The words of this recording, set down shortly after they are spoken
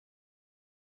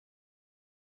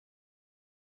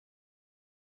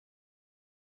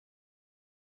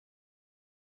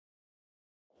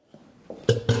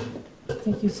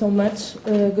Thank you so much.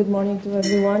 Good morning to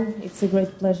everyone. It's a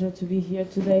great pleasure to be here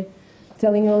today,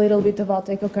 telling you a little bit about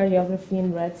echocardiography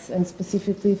in rats and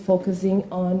specifically focusing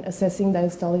on assessing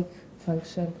diastolic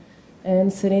function.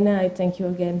 And Serena, I thank you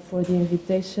again for the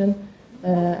invitation.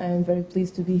 I'm very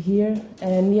pleased to be here.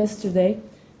 And yesterday,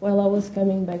 while I was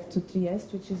coming back to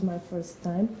Trieste, which is my first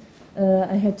time,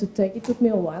 I had to take, it took me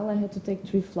a while, I had to take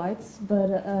 3 flights,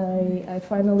 but I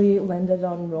finally landed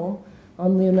on Rome,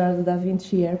 on Leonardo da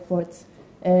Vinci Airport.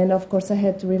 And of course I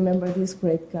had to remember this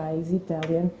great guy. He's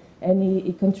Italian, and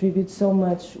he contributes so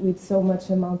much, with so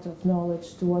much amount of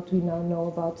knowledge to what we now know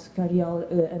about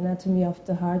anatomy of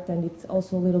the heart, and it's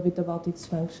also a little bit about its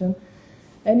function.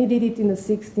 And he did it in the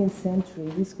 16th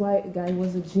century. This guy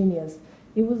was a genius.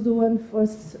 He was the one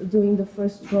doing the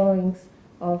first drawings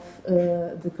of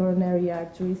the coronary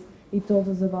arteries. He told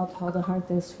us about how the heart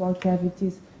has 4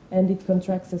 cavities and it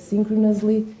contracts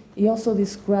asynchronously. He also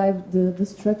described the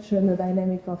structure and the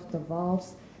dynamic of the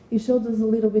valves. He showed us a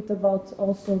little bit about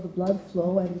also the blood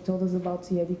flow, and he told us about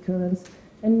the eddy currents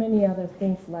and many other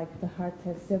things, like the heart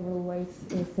has several ways,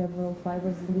 several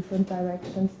fibers in different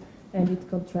directions, and it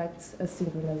contracts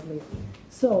asynchronously.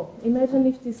 So imagine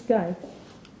if this guy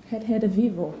had a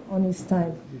vivo on his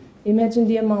time. Imagine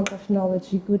the amount of knowledge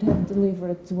he could have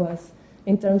delivered to us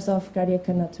in terms of cardiac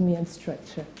anatomy and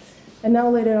structure. And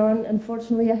now later on,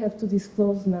 unfortunately, I have to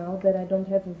disclose now that I don't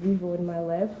have a vivo in my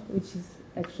lab, which is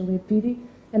actually a pity,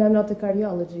 and I'm not a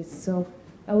cardiologist, so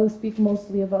I will speak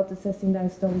mostly about assessing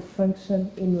diastolic function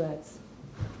in rats.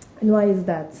 And why is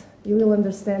that? You will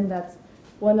understand that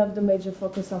one of the major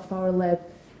focus of our lab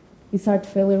is heart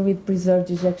failure with preserved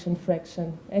ejection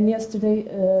fraction. And yesterday,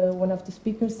 one of the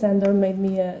speakers, Sander, made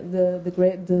me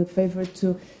the favor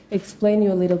to explain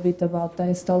you a little bit about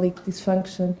diastolic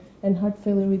dysfunction and heart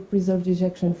failure with preserved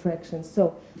ejection fraction.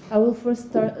 So I will first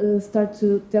start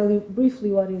to tell you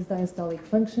briefly what is diastolic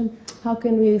function, how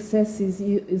can we assess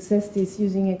this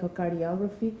using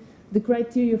echocardiography, the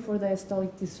criteria for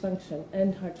diastolic dysfunction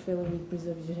and heart failure with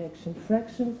preserved ejection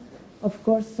fraction. Of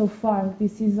course, so far,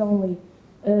 this is only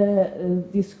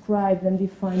described and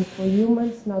defined for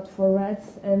humans, not for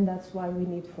rats, and that's why we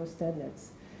need 4 standards.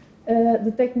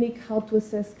 The technique how to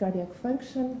assess cardiac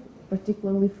function,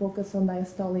 particularly focus on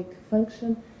diastolic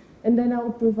function, and then I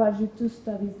will provide you 2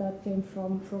 studies that came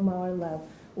from our lab.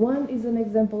 One is an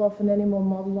example of an animal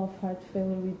model of heart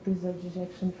failure with preserved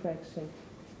ejection fraction.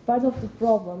 Part of the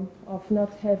problem of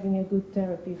not having a good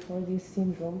therapy for this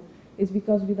syndrome is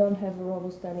because we don't have a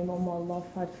robust animal model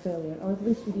of heart failure, or at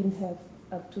least we didn't have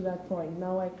up to that point.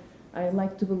 Now I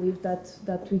like to believe that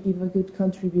we give a good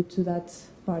contribute to that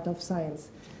part of science.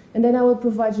 And then I will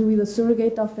provide you with a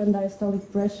surrogate of end-diastolic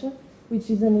pressure, which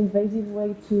is an invasive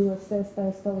way to assess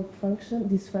diastolic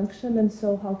dysfunction, and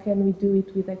so how can we do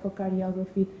it with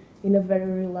echocardiography in a very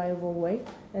reliable way,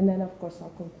 and then of course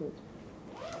I'll conclude.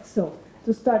 So,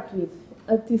 to start with,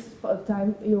 at this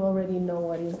time you already know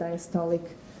what is diastolic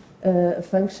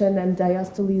function, and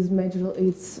diastole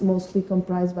is mostly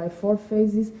comprised by 4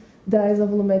 phases. There is a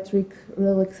volumetric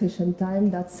relaxation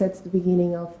time that sets the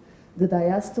beginning of the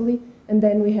diastole, and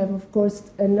then we have, of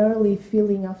course, an early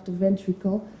filling of the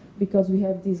ventricle, because we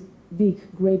have this big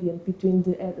gradient between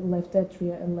the left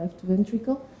atria and left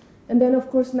ventricle. And then,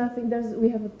 of course, we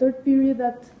have a 3rd period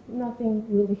that nothing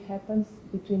really happens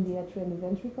between the atria and the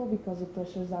ventricle because the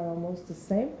pressures are almost the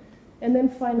same. And then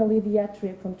finally, the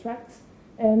atria contracts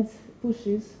and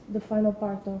pushes the final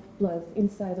part of blood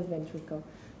inside the ventricle.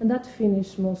 And that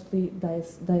finishes mostly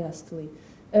diastole.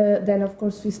 Then, of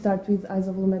course, we start with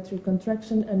isovolumetric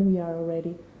contraction, and we are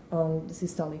already on the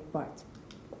systolic part.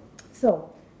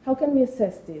 So, how can we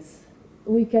assess this?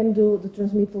 We can do the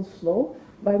transmittal flow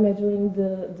by measuring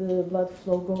the blood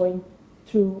flow going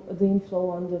through the inflow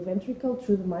on the ventricle,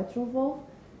 through the mitral valve.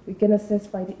 We can assess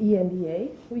by the ENDA.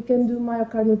 We can do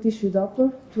myocardial tissue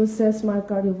Doppler to assess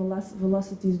myocardial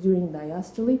velocities during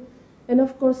diastole. And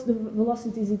of course, the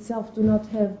velocities itself do not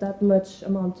have that much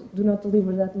amount, do not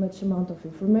deliver that much amount of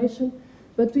information.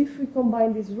 But if we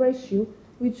combine this ratio,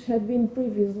 which had been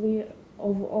previously,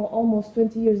 almost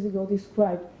 20 years ago,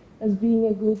 described as being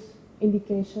a good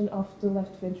indication of the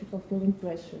left ventricle filling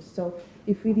pressure. So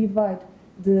if we divide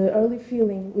the early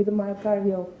filling with the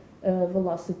myocardial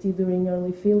velocity during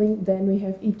early filling, then we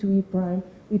have E to E prime,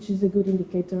 which is a good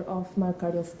indicator of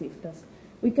myocardial stiffness.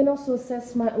 We can also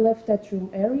assess my left atrium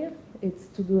area. It's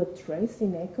to do a trace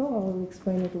in echo. I will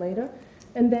explain it later.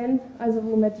 And then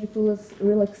isovolumetric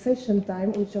relaxation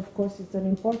time, which of course is an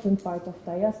important part of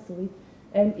diastole.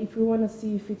 And if we want to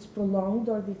see if it's prolonged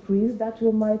or decreased, that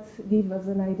might give us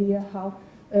an idea how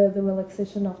the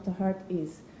relaxation of the heart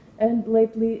is. And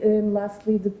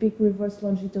lastly, the peak reverse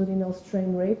longitudinal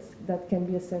strain rates that can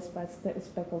be assessed by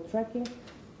speckle tracking.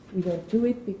 We don't do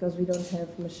it because we don't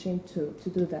have machine to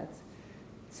do that.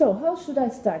 So how should I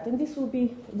start? And this will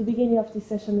be, the beginning of this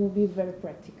session will be very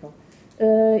practical.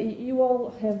 You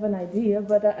all have an idea,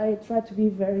 but I try to be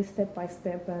very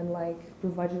step-by-step and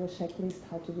provide you a checklist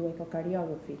how to do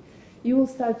echocardiography. You will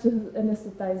start to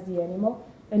anesthetize the animal,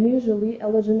 and usually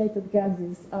halogenated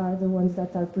gases are the ones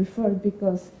that are preferred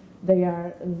because they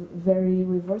are very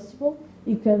reversible.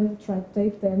 You can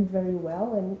titrate them very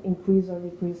well and increase or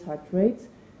decrease heart rates,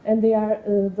 and they are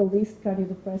the least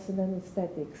cardiodepressant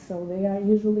anesthetics, so they are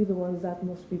usually the ones that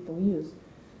most people use.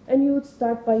 And you would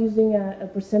start by using a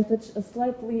percentage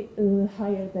slightly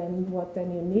higher than what you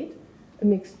need,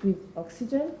 mixed with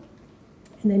oxygen.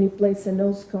 And then you place a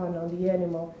nose cone on the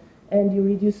animal and you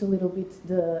reduce a little bit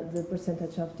the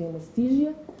percentage of the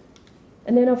anesthesia.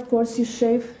 And then, of course, you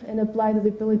shave and apply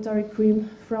the depilatory cream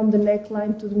from the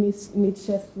neckline to the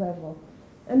mid-chest level.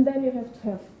 And then you have to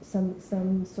have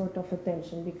some sort of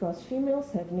attention because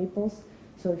females have nipples,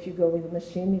 so if you go with a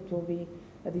machine, it will be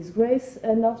a disgrace.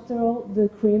 And after all, the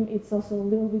cream, it's also a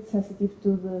little bit sensitive to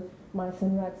the mice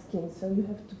and rat skin, so you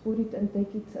have to put it and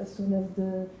take it as soon as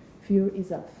the fur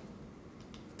is off.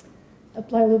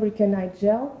 Apply lubricant eye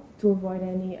gel to avoid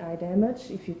any eye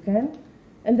damage if you can,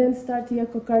 and then start the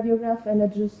echocardiograph and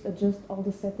adjust all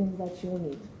the settings that you'll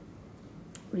need.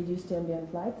 Reduce the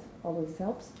ambient light, always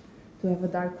helps to have a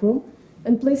dark room,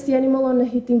 and place the animal on a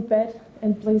heating pad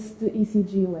and place the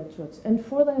ECG electrodes. And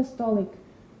for the diastolic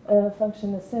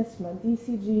function assessment,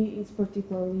 ECG is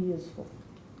particularly useful.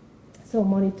 So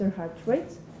monitor heart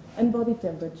rate and body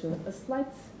temperature. A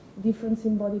slight difference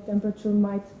in body temperature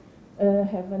might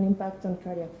have an impact on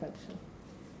cardiac function.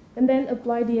 And then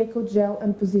apply the echo gel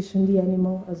and position the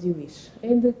animal as you wish.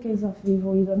 In the case of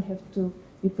Vivo, you don't have to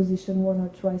be positioned one or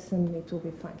twice and it will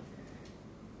be fine.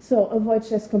 So avoid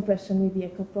chest compression with the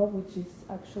echo probe, which is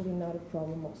actually not a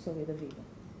problem also with the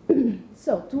Vivo.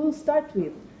 So to start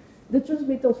with, the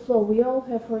transmittal flow, we all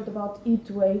have heard about E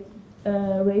to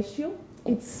A ratio.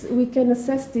 We can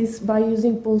assess this by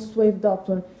using pulsed wave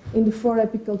Doppler in the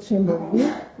forapical chamber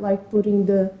view, like putting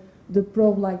the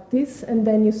probe like this, and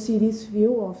then you see this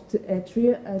view of the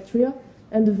atria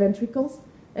and the ventricles.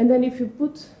 And then if you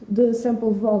put the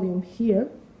sample volume here,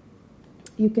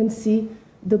 you can see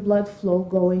the blood flow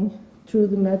going through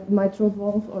the mitral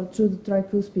valve or through the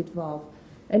tricuspid valve.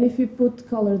 And if you put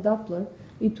color Doppler,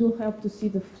 it will help to see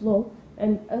the flow.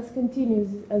 And as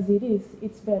continuous as it is,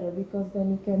 it's better because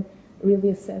then you can really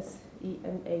assess E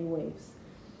and A waves.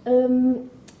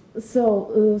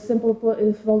 Sample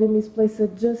volume is placed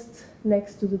just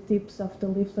next to the tips of the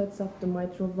leaflets of the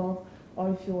mitral valve, or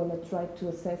if you want to try to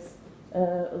assess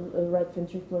right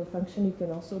ventricular function, you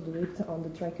can also do it on the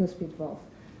tricuspid valve.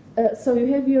 So you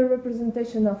have your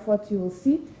representation of what you will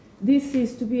see. This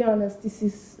is, to be honest,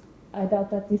 I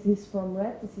doubt that this is from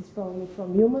rat, this is probably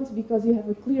from humans, because you have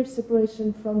a clear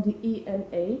separation from the E and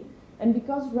A, and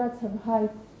because rats have high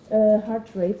heart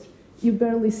rates, you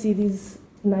barely see this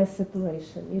nice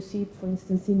separation. You see it, for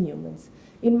instance, in humans.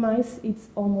 In mice, it's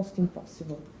almost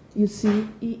impossible. You see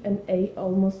E and A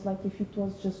almost like if it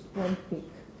was just one peak.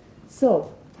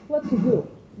 So, what to do?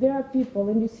 There are people,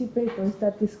 and you see papers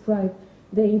that describe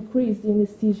they increase the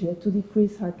anesthesia to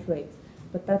decrease heart rate,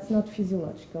 but that's not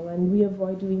physiological, and we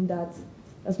avoid doing that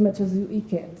as much as we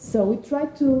can. So we try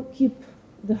to keep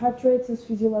the heart rates as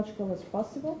physiological as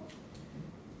possible,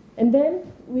 and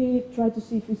then we try to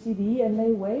see if we see the E and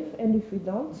A wave, and if we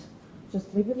don't,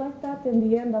 just leave it like that. In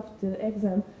the end of the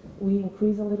exam, we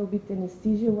increase a little bit the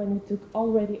anesthesia when we took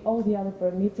already all the other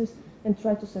parameters and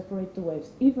try to separate the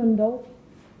waves, even though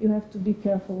you have to be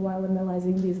careful while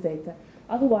analyzing this data.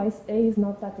 Otherwise, A is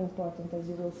not that important, as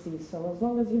you will see. So as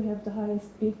long as you have the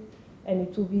highest peak and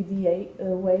it will be the A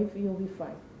wave, you'll be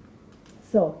fine.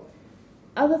 So,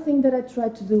 other thing that I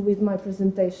tried to do with my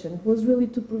presentation was really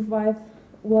to provide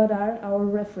what are our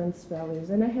reference values.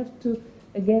 And I have to,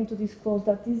 again, to disclose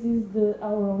that this is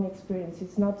our own experience.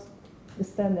 It's not the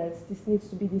standards. This needs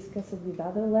to be discussed with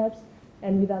other labs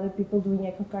and with other people doing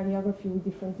echocardiography with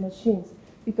different machines,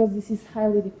 because this is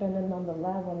highly dependent on the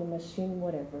lab, on the machine,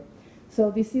 whatever. So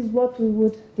this is what we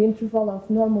would, the interval of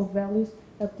normal values,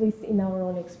 at least in our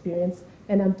own experience,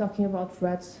 and I'm talking about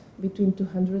rats between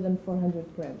 200 and 400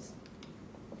 grams.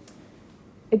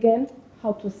 Again,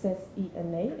 how to assess E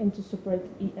and A, and to separate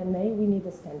E and A, we need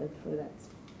a standard for that.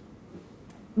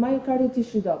 Myocardial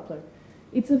tissue Doppler.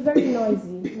 It's a very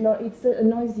noisy, it's a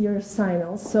noisier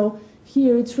signal, so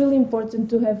here it's really important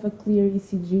to have a clear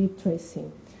ECG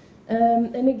tracing.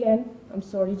 And again, I'm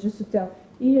sorry, just to tell,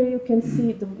 here you can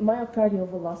see the myocardial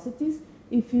velocities,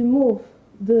 if you move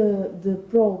the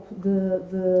probe,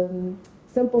 the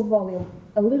sample volume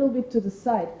a little bit to the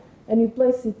side, and you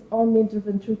place it on the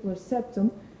interventricular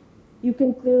septum, you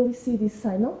can clearly see this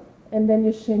signal, and then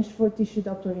you change for tissue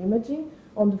Doppler imaging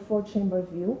on the 4-chamber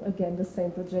view, again the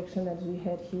same projection as we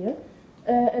had here,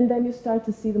 and then you start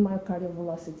to see the myocardial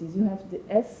velocities. You have the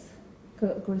S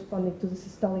corresponding to the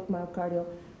systolic myocardial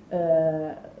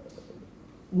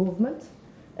movement,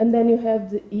 and then you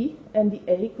have the E and the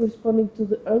A corresponding to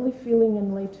the early filling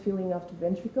and late filling of the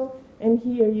ventricle, and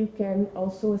here you can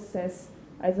also assess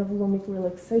isovolumic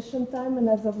relaxation time and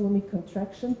isovolumic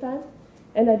contraction time.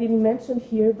 And I didn't mention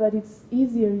here, but it's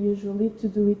easier usually to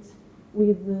do it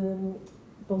with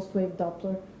post-wave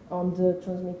Doppler on the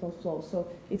transmittal flow. So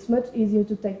it's much easier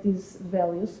to take these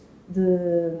values,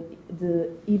 the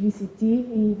EVCT,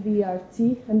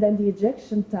 EVRT, and then the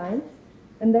ejection time,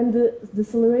 and then the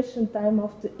deceleration time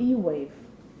of the E wave.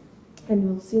 And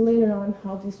we'll see later on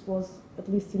how this was,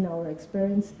 at least in our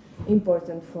experience,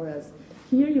 important for us.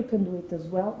 Here you can do it as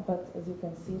well, but as you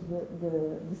can see,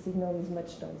 the signal is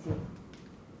much noisier.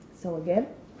 So again,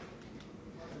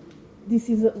 this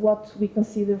is what we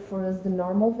consider for us the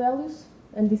normal values,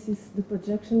 and this is the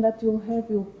projection that you'll have.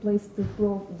 You'll place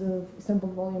the sample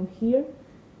volume here,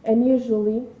 and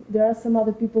usually there are some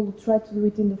other people who try to do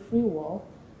it in the free wall.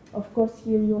 Of course,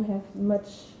 here you'll have much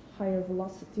higher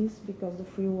velocities because the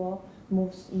free wall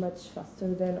moves much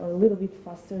faster than, or a little bit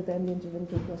faster than the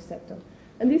interventricular septum.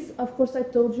 And this, of course, I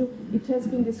told you, it has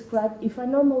been described. If I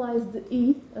normalize the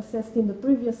E assessed in the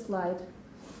previous slide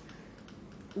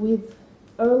with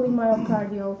early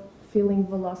myocardial filling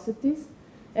velocities,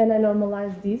 and I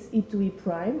normalize this E to E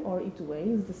prime, or E to A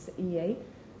is the EA,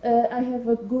 I have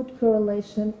a good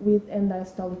correlation with end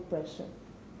diastolic pressure.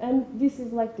 And this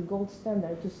is like the gold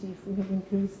standard to see if we have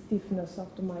increased stiffness of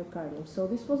the myocardium. So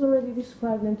this was already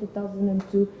described in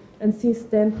 2002, and since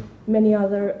then many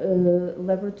other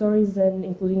laboratories, and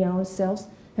including ourselves,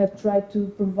 have tried to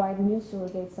provide new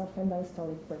surrogates of end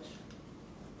diastolic pressure.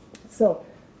 So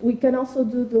we can also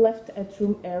do the left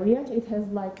atrium area. It has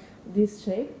like this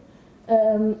shape.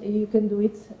 You can do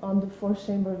it on the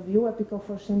 4-chamber view, apical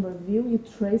 4-chamber view. You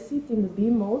trace it in the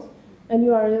B mode, and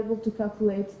you are able to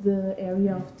calculate the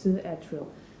area of the atrial.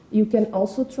 You can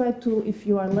also try to, if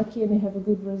you are lucky and you have a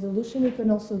good resolution, you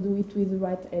can also do it with the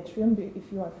right atrium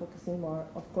if you are focusing more,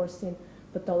 of course, in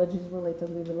pathologies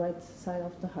related with the right side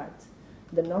of the heart.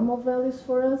 The normal values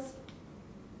for us,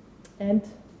 and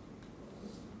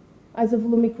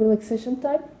isovolumic relaxation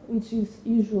time, which is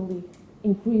usually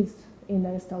increased in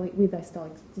with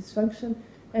diastolic dysfunction,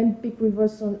 and peak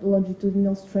reversal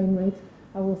longitudinal strain rate.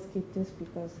 I will skip this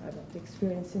because I don't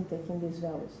experience in taking these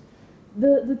values.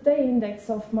 The T index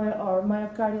of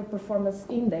myocardial performance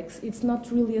index, it's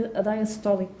not really a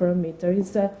diastolic parameter,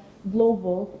 it's a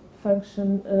global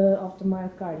function of the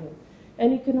myocardium.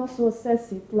 And you can also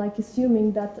assess it, like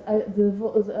assuming that the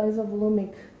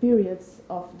isovolumic periods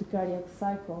of the cardiac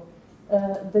cycle,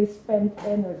 they spend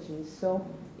energy. So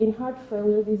in heart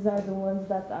failure, these are the ones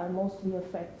that are mostly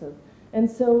affected. And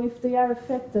so if they are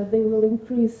affected, they will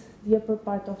increase the upper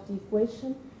part of the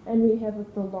equation, and we have a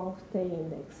prolonged T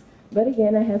index. But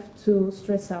again, I have to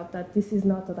stress out that this is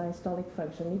not a diastolic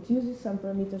function. It uses some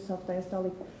parameters of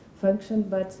diastolic function,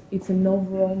 but it's an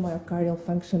overall myocardial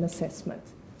function assessment.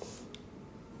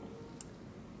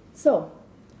 So,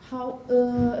 how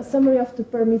a summary of the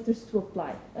parameters to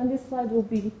apply. And this slide will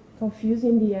be confused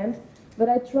in the end, but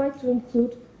I try to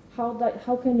include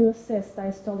how can you assess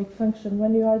diastolic function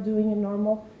when you are doing a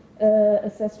normal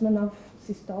assessment of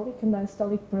systolic and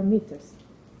diastolic parameters.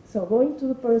 So going to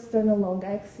the parasternal long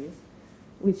axis,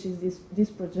 which is this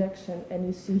projection, and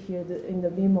you see here in the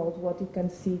B mode what you can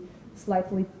see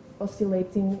slightly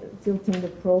oscillating, tilting the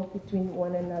probe between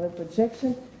one and another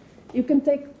projection. You can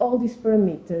take all these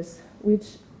parameters,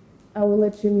 which I will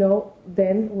let you know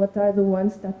then what are the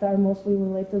ones that are mostly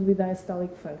related with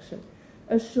diastolic function.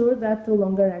 Assure that the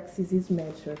longer axis is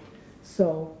measured.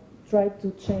 So try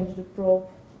to change the probe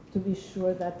to be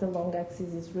sure that the long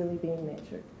axis is really being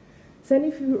measured. So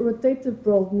if you rotate the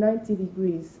probe 90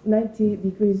 degrees,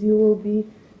 you will be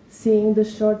seeing the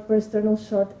short parasternal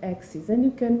short axis, and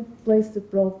you can place the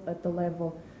probe at the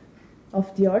level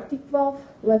of the aortic valve,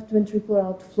 left ventricular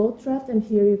outflow tract, and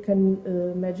here you can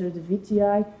measure the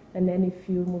VTI, and then if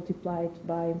you multiply it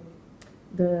by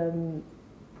the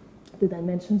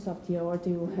dimensions of the aorta,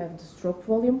 you will have the stroke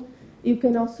volume. You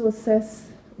can also assess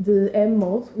the M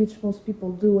mode, which most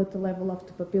people do at the level of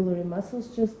the papillary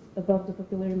muscles, just above the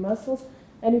papillary muscles,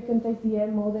 and you can take the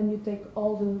M mode and you take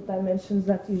all the dimensions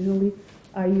that usually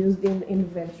are used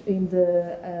in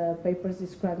the papers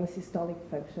describing systolic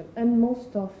function. And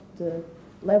most of the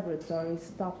laboratories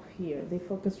stop here. They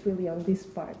focus really on these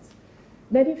parts.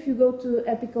 Then if you go to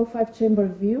apical 5-chamber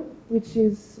view, which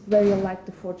is very like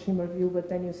the 4-chamber view, but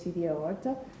then you see the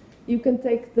aorta, you can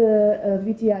take the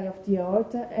VTI of the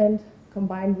aorta and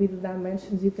combined with the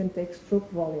dimensions, you can take stroke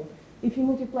volume. If you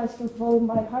multiply stroke volume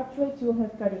by heart rate, you'll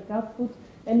have cardiac output,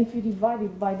 and if you divide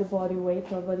it by the body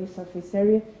weight or body surface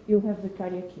area, you'll have the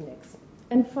cardiac index.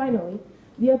 And finally,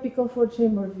 the apical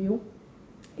 4-chamber view,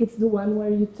 it's the one where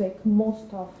you take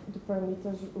most of the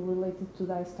parameters related to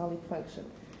diastolic function.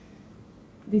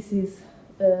 This is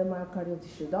myocardial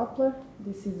tissue Doppler.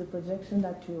 This is the projection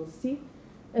that you will see.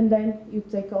 And then you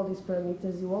take all these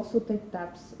parameters. You also take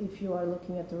taps if you are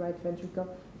looking at the right ventricle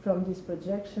from this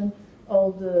projection,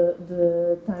 all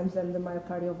the times and the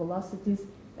myocardial velocities.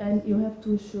 And you have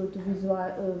to ensure to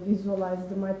visualize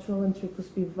the mitral and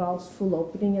tricuspid valves full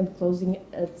opening and closing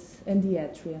and the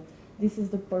atria. This is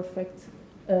the perfect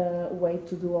way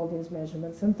to do all these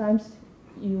measurements. Sometimes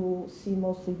you see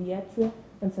mostly the atria,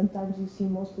 and sometimes you see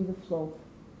mostly the flow.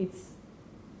 It's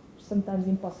sometimes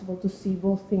impossible to see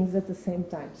both things at the same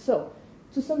time. So,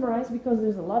 to summarize, because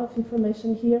there's a lot of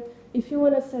information here, if you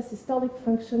want to assess systolic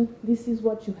function, this is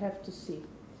what you have to see.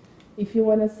 If you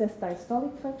want to assess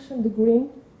diastolic function, the green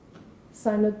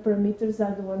synod parameters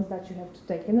are the ones that you have to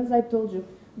take. And as I told you,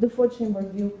 the 4-chamber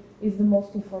view is the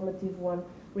most informative one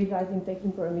regarding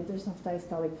taking parameters of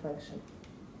diastolic function.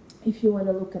 If you want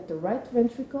to look at the right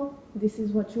ventricle, this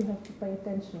is what you have to pay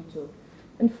attention to.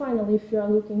 And finally, if you are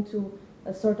looking to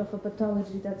a sort of a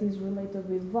pathology that is related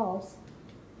with valves,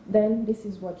 then this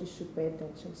is what you should pay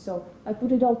attention. So I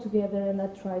put it all together and I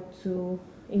tried to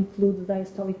include the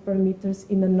diastolic parameters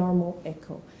in a normal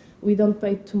echo. We don't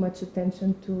pay too much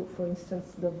attention to, for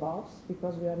instance, the valves,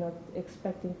 because we are not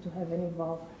expecting to have any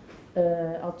valve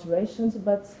alterations,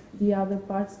 but the other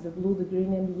parts, the blue, the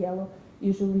green, and the yellow,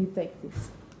 usually take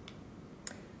this.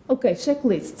 Okay,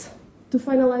 checklist. To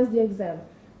finalize the exam,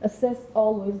 assess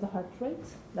always the heart rate,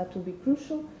 that will be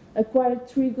crucial. Acquire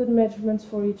 3 good measurements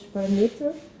for each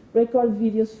parameter. Record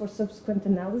videos for subsequent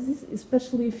analysis,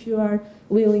 especially if you are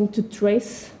willing to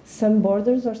trace some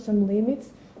borders or some limits.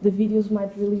 The videos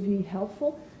might really be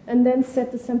helpful. And then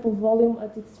set the sample volume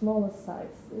at its smallest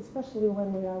size, especially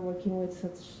when we are working with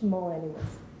such small animals.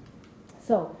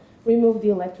 So, remove the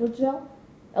electrogel,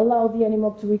 allow the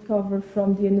animal to recover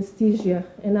from the anesthesia,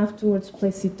 and afterwards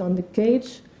place it on the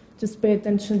cage. Just pay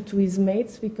attention to his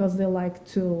mates, because they like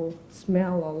to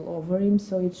smell all over him,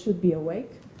 so it should be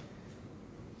awake.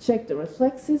 Check the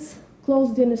reflexes,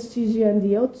 close the anesthesia and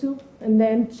the O2, and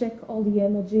then check all the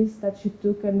energies that you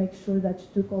took and make sure that you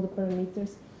took all the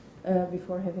parameters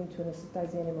before having to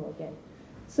anesthetize the animal again.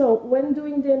 So, when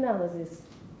doing the analysis,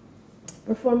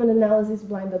 perform an analysis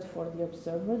blinded for the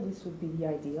observer. This would be the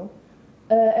ideal.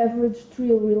 Average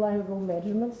 3 reliable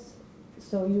measurements.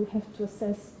 So you have to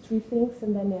assess 3 things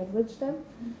and then average them.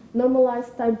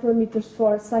 Normalize time parameters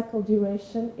for cycle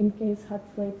duration in case heart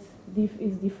rate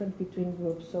is different between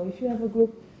groups. So if you have a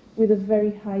group with a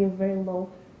very high or very low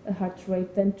heart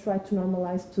rate, then try to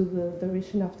normalize to the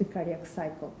duration of the cardiac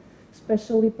cycle,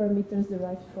 especially parameters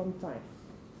derived from time.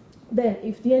 Then,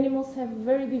 if the animals have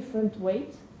very different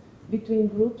weight between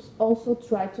groups, also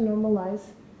try to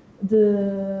normalize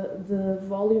the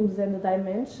volumes and the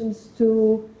dimensions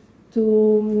to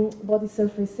body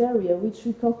surface area, which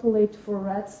we calculate for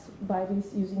rats by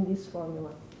using this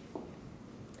formula.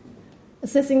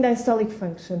 Assessing diastolic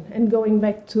function, and going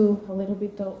back to a little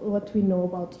bit of what we know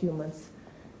about humans.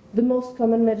 The most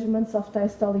common measurements of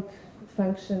diastolic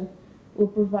function will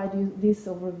provide you this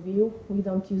overview. We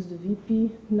don't use the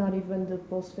VP, not even the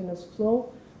post-venous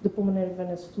flow, the pulmonary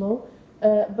venous flow.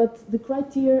 But the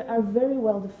criteria are very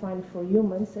well defined for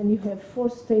humans, and you have 4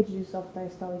 stages of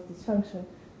diastolic dysfunction: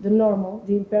 the normal,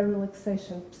 the impaired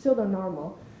relaxation,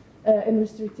 pseudo-normal, and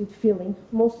restricted feeling.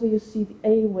 Mostly you see the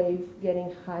A wave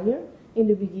getting higher in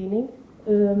the beginning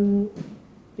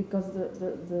because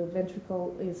the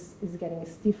ventricle is getting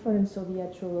stiffer, and so the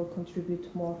atrial will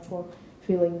contribute more for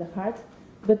feeling the heart.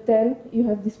 But then you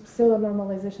have this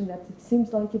pseudo-normalization that it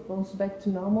seems like it goes back to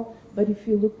normal, but if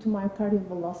you look to myocardial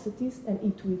velocities and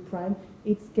E2E prime,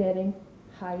 it's getting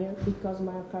higher because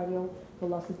myocardial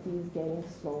velocity is getting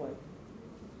slower.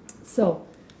 So,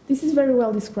 this is very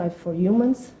well described for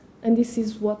humans, and this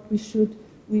is what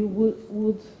we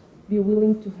would be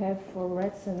willing to have for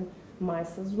rats and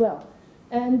mice as well.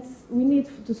 And we need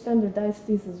to standardize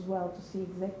this as well to see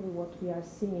exactly what we are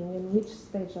seeing and which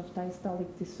stage of diastolic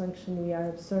dysfunction we are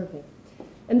observing.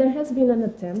 And there has been an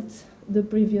attempt. The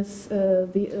previous,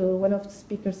 one of the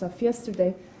speakers of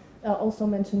yesterday also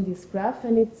mentioned this graph,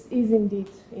 and it is indeed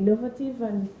innovative,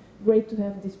 and great to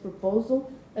have this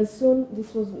proposal. This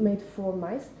was made for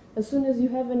mice. As soon as you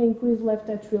have an increased left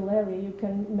atrial area, you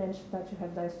can mention that you have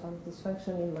diastolic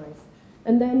dysfunction in mice.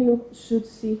 And then you should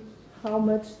see how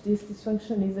much this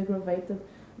dysfunction is aggravated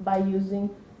by using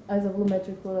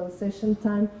isovolumetric relaxation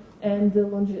time and the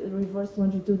reverse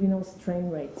longitudinal strain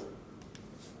rate.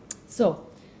 So,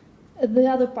 the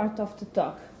other part of the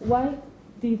talk. Why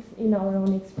did, in our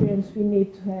own experience, we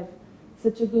need to have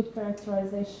such a good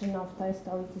characterization of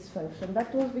diastolic dysfunction?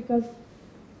 That was because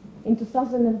in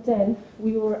 2010,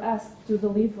 we were asked to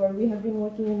deliver. We have been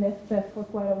working in FPF for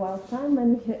quite a while time,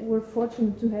 and we were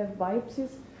fortunate to have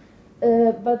biopsies.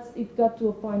 But it got to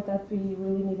a point that we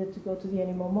really needed to go to the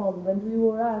animal model. And we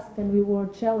were asked and we were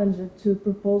challenged to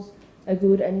propose a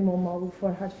good animal model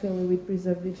for heart failure with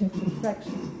preserved ejection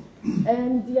fraction.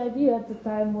 And the idea at the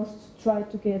time was to try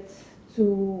to get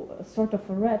to a sort of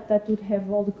a rat that would have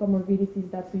all the comorbidities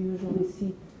that we usually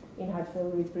see in heart failure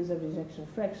with preserved ejection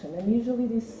fraction. And usually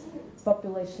this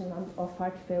population of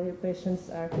heart failure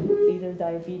patients are either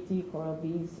diabetic or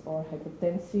obese or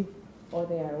hypertensive, or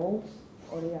they are old,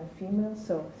 or they are female.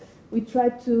 So we try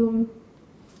to,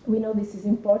 we know this is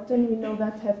important. We know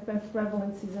that HFpEF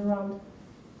prevalence is around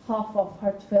half of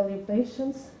heart failure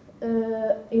patients.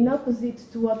 In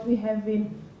opposite to what we have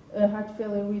in heart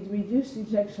failure with reduced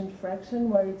ejection fraction,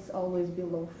 where it's always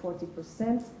below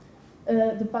 40%.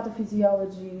 The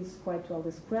pathophysiology is quite well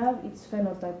described, its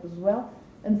phenotype as well,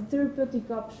 and the therapeutic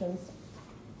options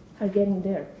are getting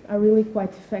there, are really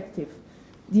quite effective.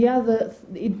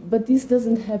 But this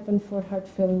doesn't happen for heart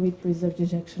failure with preserved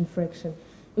ejection fraction.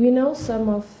 We know some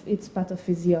of its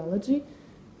pathophysiology,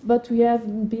 but we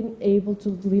haven't been able to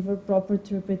deliver proper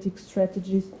therapeutic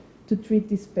strategies to treat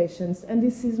these patients. And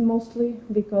this is mostly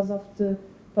because of the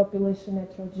population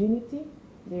heterogeneity.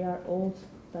 They are old,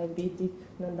 diabetic,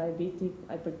 non-diabetic,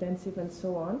 hypertensive, and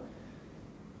so on.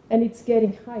 And it's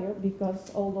getting higher because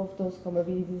all of those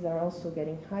comorbidities are also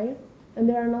getting higher. And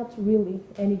there are not really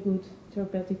any good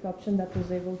therapeutic option that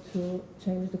was able to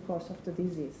change the course of the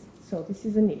disease. So this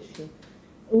is an issue.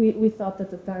 We thought at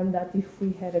the time that if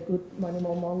we had a good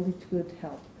animal model, it could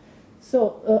help.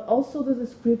 So also the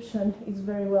description is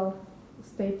very well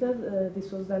stated.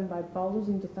 This was done by Paulus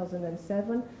in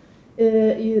 2007.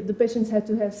 The patients had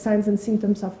to have signs and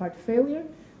symptoms of heart failure.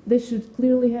 They should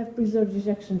clearly have preserved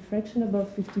ejection fraction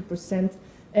above 50%,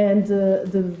 and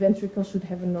the ventricle should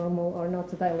have a normal or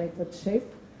not a dilated shape.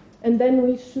 And then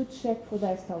we should check for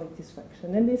diastolic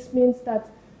dysfunction. And this means that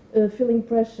filling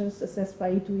pressures assessed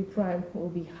by E2E prime will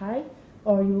be high,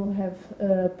 or you will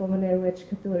have pulmonary wedge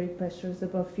capillary pressures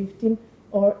above 15,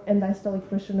 and diastolic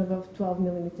pressure above 12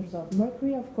 millimeters of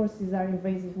mercury. Of course, these are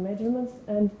invasive measurements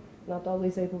and not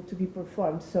always able to be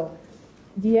performed. So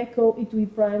the echo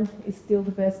E2E prime is still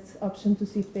the best option to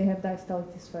see if they have diastolic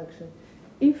dysfunction.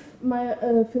 If my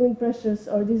filling pressures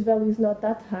or this value is not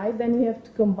that high, then we have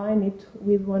to combine it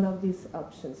with one of these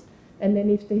options. And then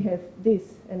if they have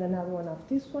this and another one of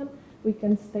this one, we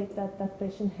can state that that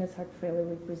patient has heart failure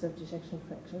with preserved ejection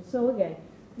fraction. So again,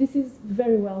 this is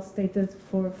very well stated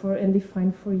and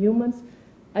defined for humans.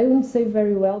 I wouldn't say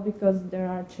very well because there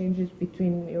are changes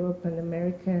between Europe and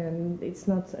America, and it's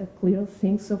not a clear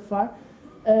thing so far.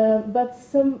 But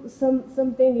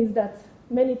something is that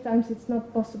many times it's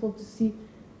not possible to see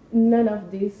none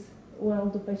of this while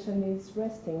the patient is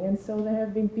resting. And so there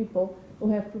have been people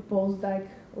who have proposed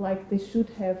like they should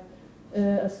have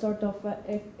a sort of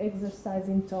exercise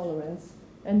intolerance,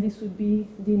 and this would be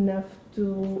enough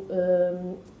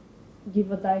to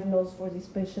give a diagnosis for these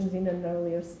patients in an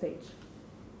earlier stage.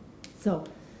 So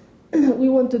we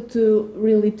wanted to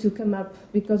really come up,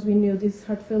 because we knew this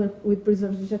heart failure with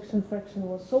preserved ejection fraction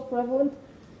was so prevalent.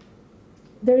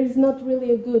 There is not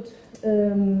really a good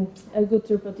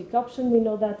therapeutic option. We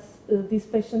know that these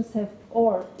patients have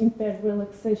or impaired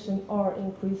relaxation or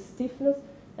increased stiffness,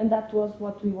 and that was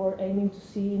what we were aiming to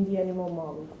see in the animal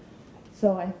model.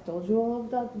 So I told you all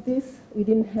of this. We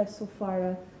didn't have so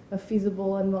far a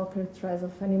feasible and well-characterized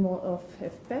of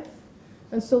HFpEF,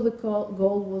 and so the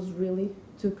goal was really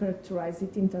to characterize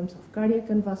it in terms of cardiac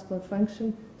and vascular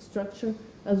function, structure,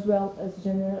 as well as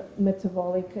general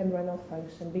metabolic and renal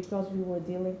function, because we were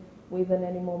dealing with an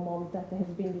animal model that has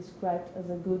been described as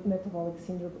a good metabolic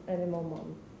syndrome animal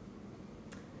model.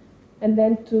 And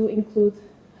then to include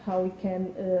how we can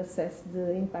assess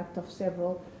the impact of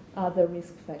several other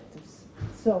risk factors.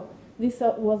 So this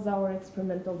was our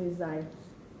experimental design.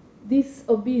 This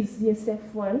obese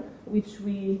ESF1, which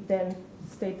we then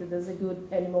stated as a good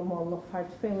animal model of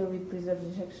heart failure with preserved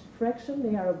ejection fraction,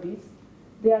 they are obese,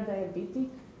 they are diabetic,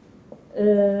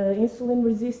 insulin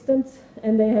resistant,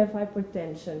 and they have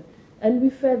hypertension. And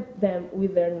we fed them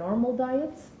with their normal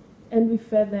diets, and we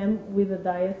fed them with a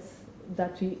diet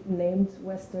that we named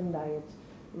Western diet,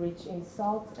 rich in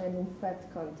salt and in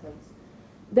fat contents.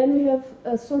 Then we have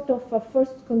a sort of a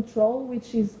first control,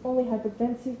 which is only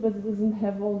hypertensive, but it doesn't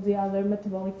have all the other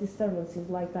metabolic disturbances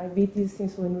like diabetes,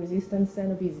 insulin resistance,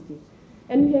 and obesity.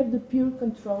 And we have the pure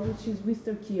control, which is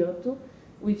Wister Kyoto,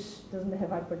 which doesn't have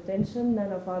hypertension,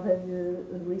 none of other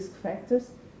risk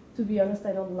factors. To be honest,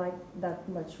 I don't like that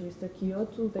much Wister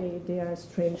Kyoto. They are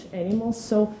strange animals,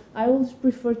 so I would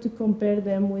prefer to compare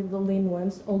them with the lean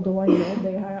ones, although I know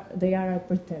they are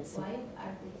hypertensive. Why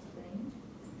are they strange?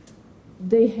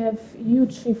 They have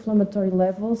huge inflammatory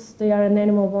levels. They are an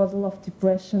animal model of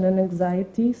depression and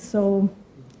anxiety, so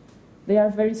they are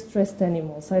very stressed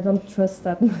animals. I don't trust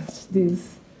that much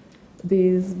these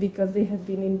because they have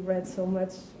been inbred so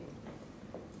much.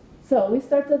 So we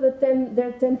started at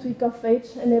their 10th week of age,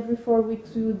 and every 4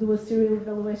 weeks we would do a serial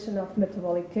evaluation of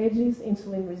metabolic cages,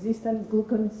 insulin resistance,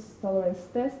 glucose tolerance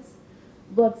tests,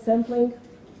 blood sampling,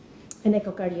 and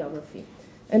echocardiography.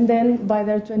 And then by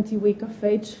their 20th week of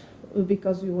age,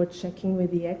 because we were checking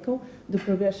with the echo the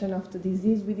progression of the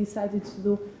disease, we decided to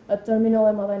do a terminal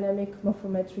hemodynamic,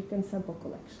 morphometric, and sample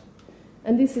collection.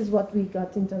 And this is what we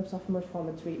got in terms of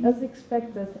morphometry. As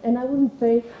expected, and I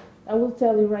will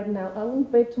tell you right now, I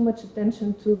wouldn't pay too much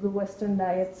attention to the Western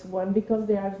diets one because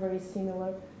they are very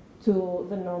similar to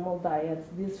the normal diet.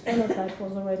 This phenotype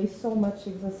was already so much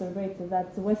exacerbated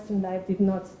that the Western diet did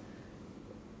not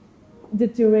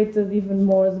deteriorated even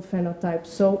more the phenotype.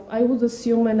 So I would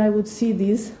assume and I would see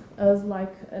this as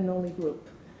like an only group.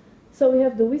 So we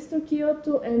have the Wister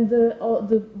Kyoto and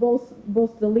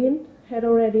both the lean had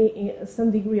already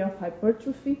some degree of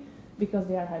hypertrophy because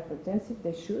they are hypertensive,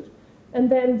 they should. And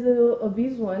then the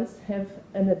obese ones have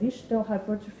an additional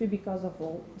hypertrophy because of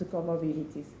all the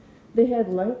comorbidities. They had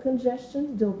lung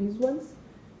congestion, the obese ones.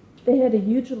 They had a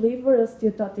huge liver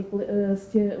steatotic,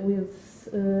 with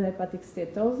hepatic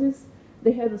steatosis.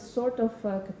 They had a sort of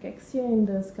cachexia in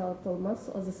the skeletal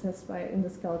muscle, as assessed in the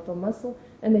skeletal muscle,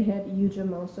 and they had huge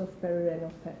amounts of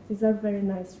perirenal fat. These are very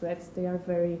nice rats. They are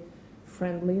very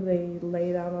friendly. They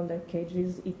lay down on their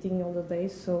cages, eating all the day,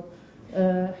 so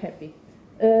happy.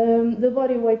 The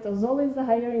body weight was always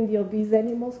higher in the obese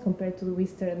animals compared to the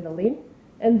Wister and the lean,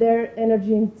 and their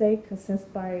energy intake,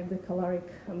 assessed by the caloric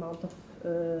amount of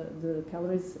the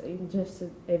calories ingested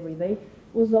every day,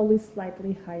 was always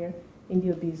slightly higher in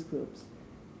the obese groups.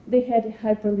 They had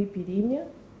hyperlipidemia,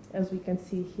 as we can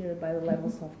see here by the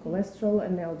levels of cholesterol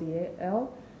and LDL.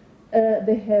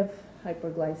 They have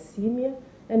hyperglycemia,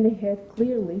 and they had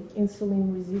clearly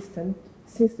insulin resistant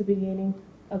since the beginning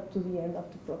up to the end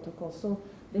of the protocol. So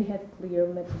they had clear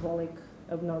metabolic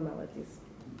abnormalities.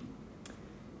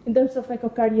 In terms of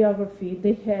echocardiography,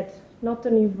 they had not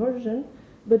an inversion,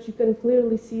 but you can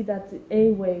clearly see that the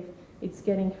A wave is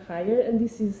getting higher, and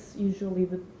this is usually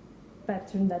the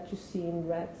pattern that you see in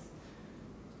rats.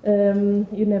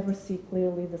 You never see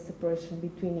clearly the separation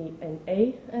between E and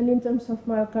A. And in terms of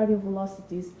myocardial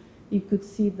velocities, you could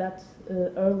see that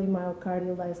early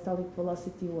myocardial diastolic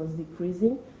velocity was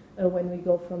decreasing when we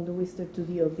go from the Wister to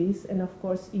the obese, and of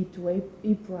course E to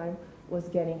E prime was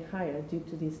getting higher due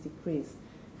to this decrease.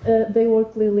 They were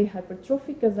clearly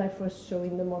hypertrophic, as I first showed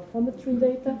in the morphometry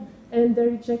data, and their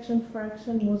ejection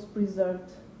fraction was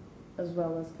preserved as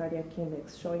well as cardiac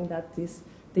index, showing that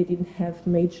they didn't have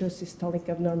major systolic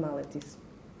abnormalities.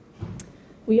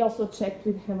 We also checked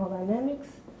with hemodynamics,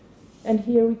 and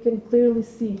here we can clearly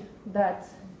see that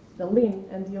the lean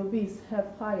and the obese have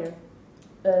higher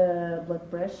blood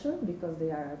pressure because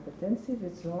they are hypertensive,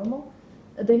 it's normal.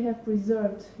 They have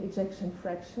preserved ejection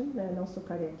fraction, and also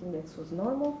cardiac index was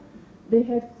normal. They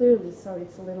had clearly, sorry,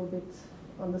 it's a little bit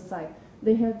on the side,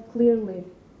 they had clearly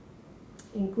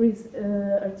increased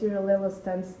arterial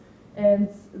elastance, and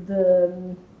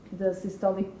the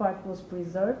systolic part was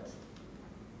preserved.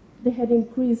 They had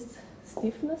increased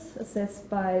stiffness assessed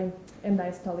by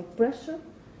diastolic pressure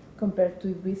compared to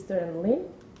Wister and lean.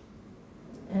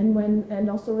 And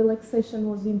also relaxation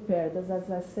was impaired, as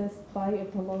assessed by a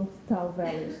prolonged tau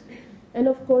values. And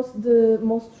of course, the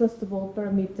most trustable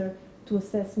parameter to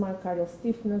assess myocardial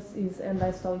stiffness is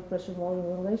diastolic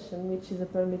pressure-volume relation, which is a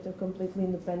parameter completely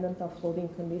independent of loading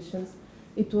conditions.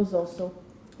 It was also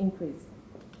increased.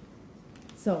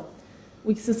 So,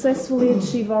 we successfully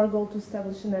achieved our goal to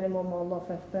establish an animal model of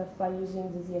FPF by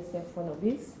using the ZSF1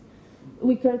 obese.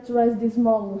 We characterized this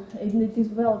model, and it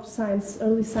developed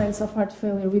early signs of heart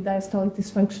failure with diastolic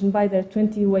dysfunction by their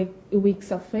 20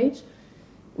 weeks of age.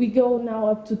 We go now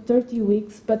up to 30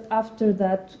 weeks, but after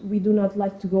that, we do not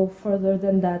like to go further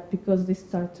than that because they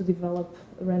start to develop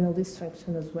renal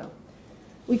dysfunction as well.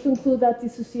 We conclude that the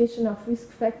association of risk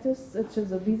factors such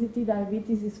as obesity,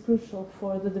 diabetes is crucial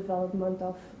for the development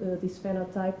of this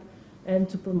phenotype and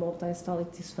to promote diastolic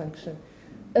dysfunction.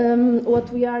 What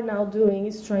we are now doing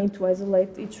is trying to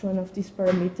isolate each one of these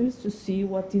parameters to see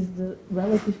what is the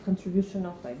relative contribution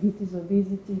of diabetes,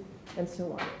 obesity, and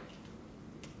so on.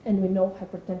 And we know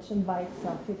hypertension by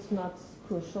itself, it's not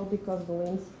crucial because the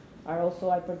limbs are also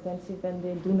hypertensive and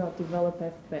they do not develop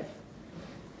HFpEF.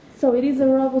 So it is a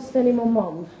robust animal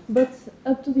model, but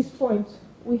up to this point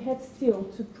we had still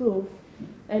to prove,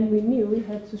 and we knew we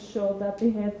had to show that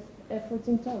they had effort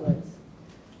intolerance.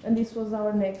 And this was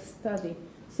our next study.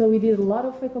 So we did a lot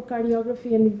of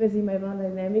echocardiography and invasive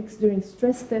hemodynamics during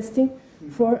stress testing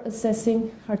for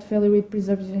assessing heart failure with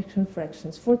preserved ejection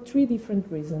fractions for 3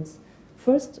 different reasons.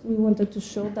 First, we wanted to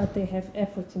show that they have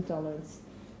effort intolerance.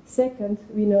 Second,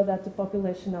 we know that the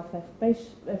population of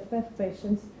HFpEF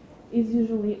patients is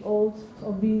usually old,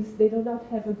 obese, they do not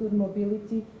have a good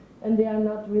mobility, and they are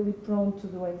not really prone to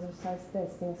do exercise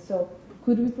testing. So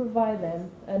could we provide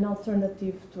them an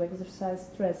alternative to exercise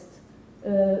stress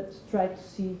to try to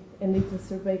see and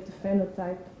exacerbate the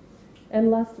phenotype? And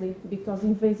lastly, because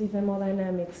invasive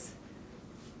hemodynamics,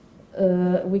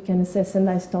 we can assess end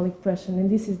diastolic pressure, and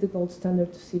this is the gold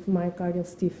standard to see if myocardial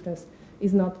stiffness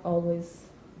is not always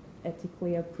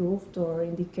ethically approved or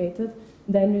indicated,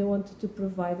 then we wanted to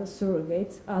provide a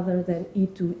surrogate other than E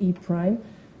to E prime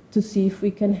to see if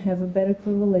we can have a better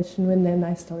correlation with end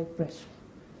diastolic pressure.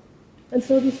 And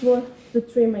so these were the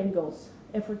 3 main goals.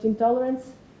 Effort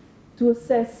intolerance, to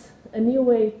assess a new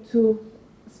way to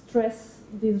stress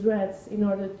these rats in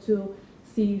order to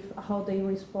see how they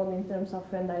respond in terms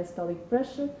of end diastolic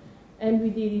pressure, and we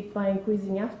did it by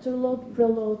increasing afterload,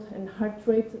 preload, and heart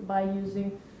rate by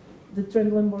using the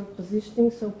Trendelenburg positioning,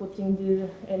 so putting the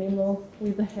animal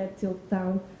with the head tilt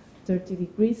down 30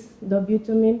 degrees,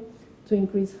 dobutamine to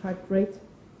increase heart rate,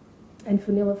 and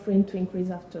phenylephrine to increase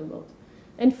afterload.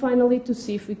 And finally, to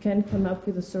see if we can come up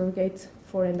with a surrogate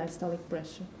for end diastolic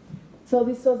pressure. So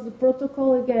this was the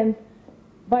protocol. Again,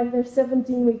 by their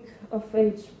 17 week of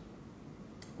age,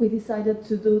 we decided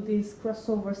to do these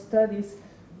crossover studies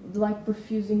like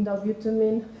perfusing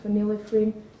dobutamine,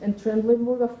 phenylephrine, and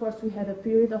Trendelenburg. Of course, we had a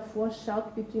period of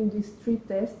washout between these 3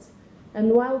 tests,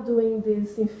 and while doing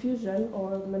this infusion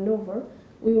or maneuver,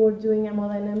 we were doing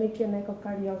hemodynamic and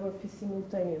echocardiography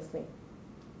simultaneously.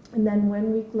 And then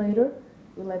 1 week later,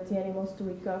 we let the animals to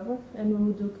recover, and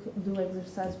we would do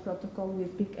exercise protocol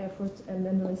with peak effort and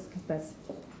endurance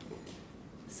capacity.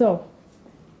 So,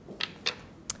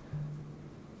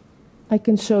 I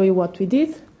can show you what we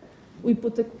did. We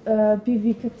put a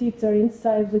PV catheter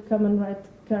inside the common right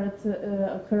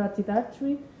carotid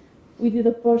artery. We did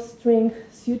a purse string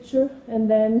suture, and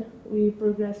then we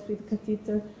progressed with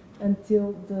catheter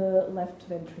until the left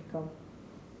ventricle.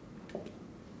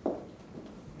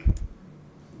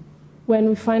 When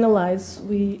we finalized,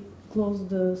 we closed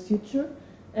the suture,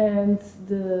 and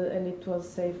it was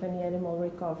safe, and the animal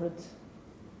recovered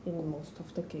in most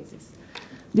of the cases.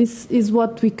 This is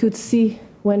what we could see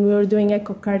when we were doing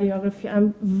echocardiography.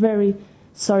 I'm very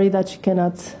sorry that you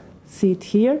cannot see it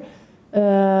here.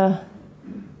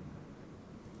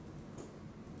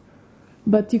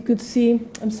 But you could see,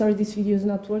 I'm sorry this video is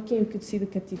not working, you could see the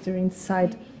catheter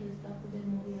inside.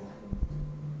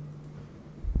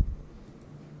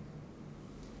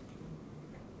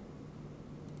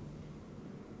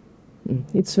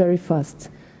 It's very fast.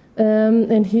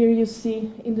 And here you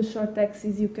see, in the short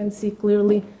axis, you can see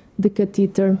clearly the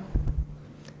catheter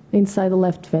inside the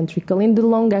left ventricle. In the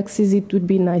long axis, it would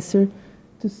be nicer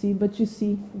to see, but you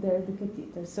see there the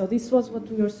catheter. So this was what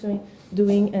we were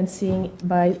doing and seeing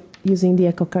by using the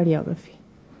echocardiography.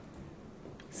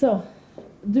 So,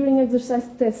 during exercise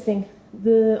testing,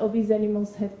 the obese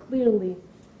animals had clearly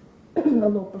a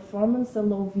low performance, a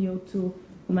low VO2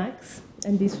 max,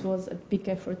 and this was at peak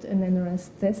effort and endurance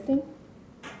testing.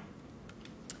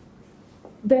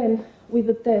 Then, with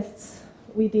the tests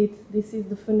we did, this is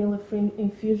the phenylephrine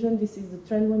infusion, this is the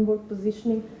Trendelenburg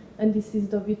positioning, and this is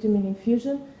dobutamine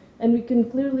infusion. And we can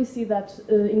clearly see that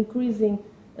increasing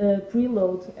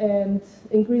preload and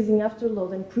increasing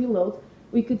afterload and preload,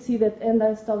 we could see that end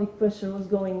diastolic pressure was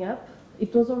going up.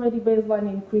 It was already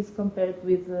baseline increase compared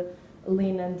with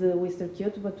lean and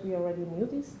Wister-Kyoto, but we already knew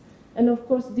this. And of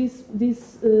course, this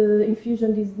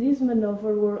infusion, this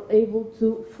maneuver were able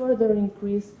to further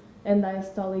increase end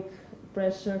diastolic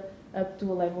pressure up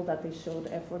to a level that they showed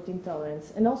effort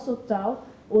intolerance. And also tau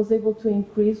was able to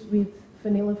increase with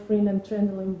phenylephrine and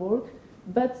Trendelenburg,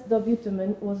 but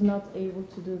dobutamine was not able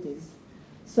to do this.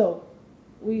 So,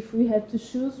 if we had to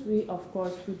choose, we of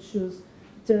course would choose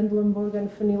Trendelenburg and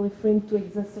phenylephrine to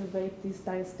exacerbate these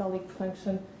diastolic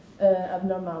function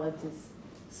abnormalities.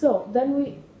 So then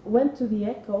we went to the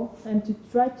echo and to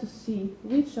try to see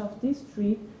which of these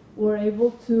three were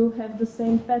able to have the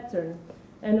same pattern.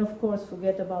 And of course,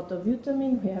 forget about the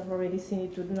butamine. We have already seen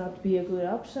it would not be a good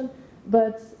option.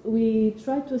 But we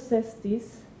try to assess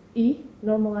this E,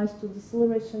 normalized to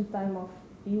deceleration time of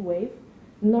E wave,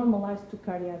 normalized to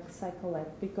cardiac cycle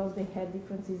length, because they had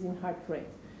differences in heart rate.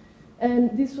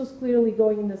 And this was clearly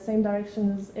going in the same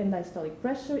direction as end diastolic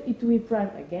pressure, E2E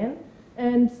prime again,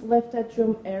 and left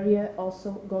atrium area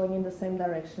also going in the same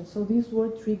direction. So these were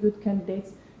three good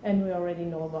candidates, and we already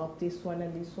know about this one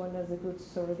and this one as a good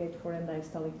surrogate for end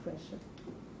diastolic pressure.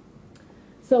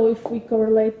 So if we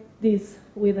correlate this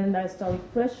with end diastolic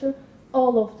pressure,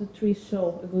 all of the three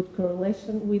show a good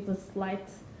correlation with a slight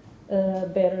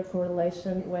better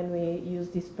correlation when we use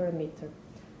this parameter.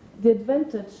 The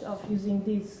advantage of using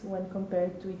this when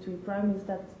compared to E2E prime is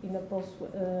that in a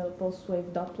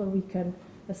post-wave Doppler we can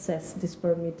assess this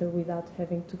parameter without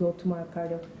having to go to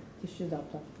myocardial tissue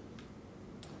Doppler.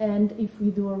 And if we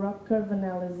do a ROC curve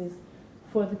analysis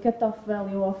for the cutoff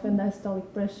value of end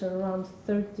diastolic pressure around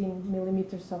 13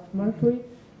 millimeters of mercury,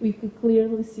 we could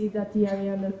clearly see that the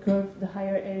area under curve, the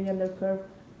higher area under curve,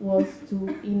 was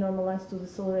to E normalized to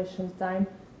deceleration time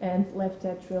and left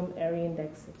atrium area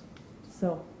indexed.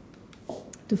 So,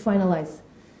 to finalize,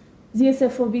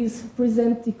 ZSFOBs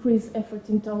present decreased effort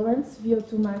intolerance,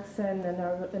 VO2 max and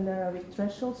anaerobic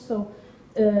threshold. So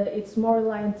it's more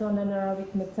reliant on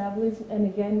anaerobic metabolism. And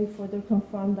again, we further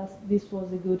confirmed that this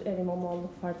was a good animal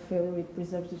model of heart failure with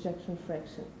preserved ejection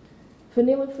fraction.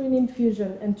 Phenylephrine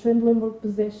infusion and Trendelenburg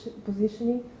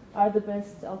positioning are the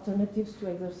best alternatives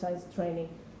to exercise training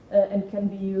and can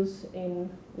be used in,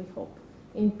 we hope,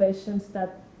 in patients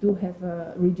that do have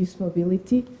reduced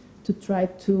mobility, to try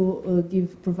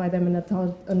to provide them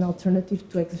an alternative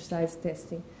to exercise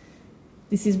testing.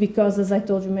 This is because, as I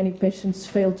told you, many patients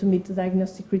fail to meet the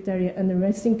diagnostic criteria under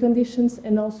resting conditions,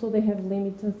 and also they have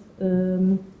limited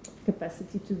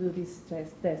capacity to do these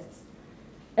tests.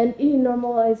 And E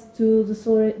normalized to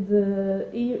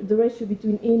the ratio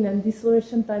between in and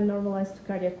deceleration time normalized to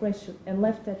cardiac ratio and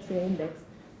left atrial index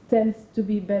tends to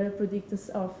be better predictors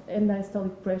of end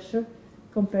diastolic pressure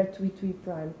compared to E2E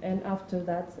prime. And after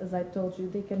that, as I told you,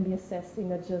 they can be assessed in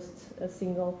just a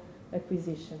single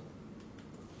acquisition.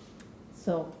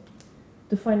 So,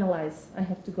 to finalize, I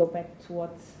have to go back to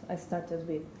what I started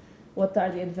with. What are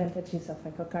the advantages of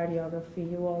echocardiography?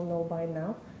 You all know by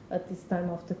now. At this time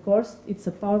of the course, it's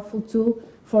a powerful tool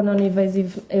for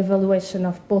non-invasive evaluation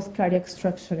of both cardiac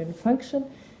structure and function.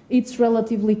 It's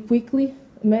relatively quickly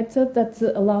method that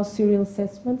allows serial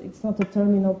assessment. It's not a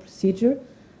terminal procedure,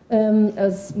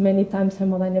 as many times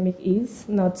hemodynamic is.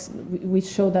 We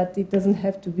show that it doesn't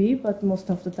have to be, but most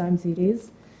of the times it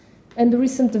is. And the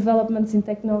recent developments in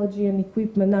technology and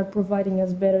equipment are providing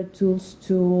us better tools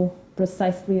to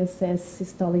precisely assess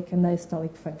systolic and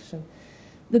diastolic function.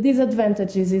 The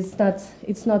disadvantages is that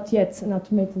it's not yet an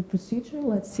automated procedure.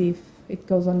 Let's see if it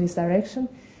goes on this direction.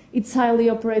 It's highly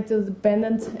operator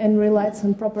dependent and relies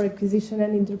on proper acquisition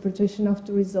and interpretation of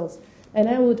the results. And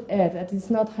I would add that it's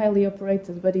not highly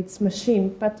operated, but it's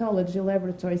machine, pathology,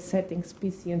 laboratory settings,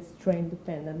 PC and strain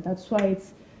dependent. That's why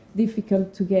it's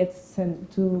difficult to get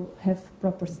to have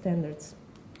proper standards.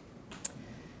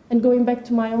 And going back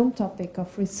to my own topic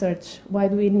of research, why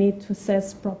do we need to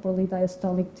assess properly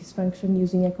diastolic dysfunction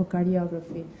using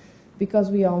echocardiography? Because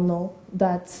we all know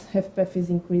that HFpEF is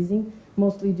increasing,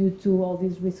 mostly due to all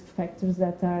these risk factors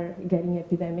that are getting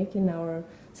epidemic in our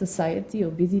society,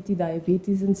 obesity,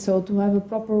 diabetes, and so to have a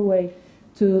proper way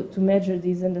to measure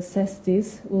this and assess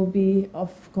this will be,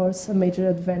 of course, a major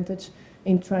advantage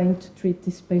in trying to treat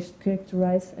this patient,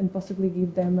 characterize, and possibly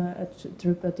give them a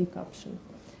therapeutic option.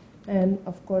 And,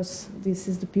 of course, this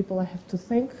is the people I have to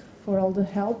thank for all the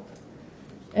help,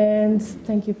 and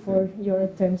thank you for your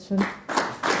attention.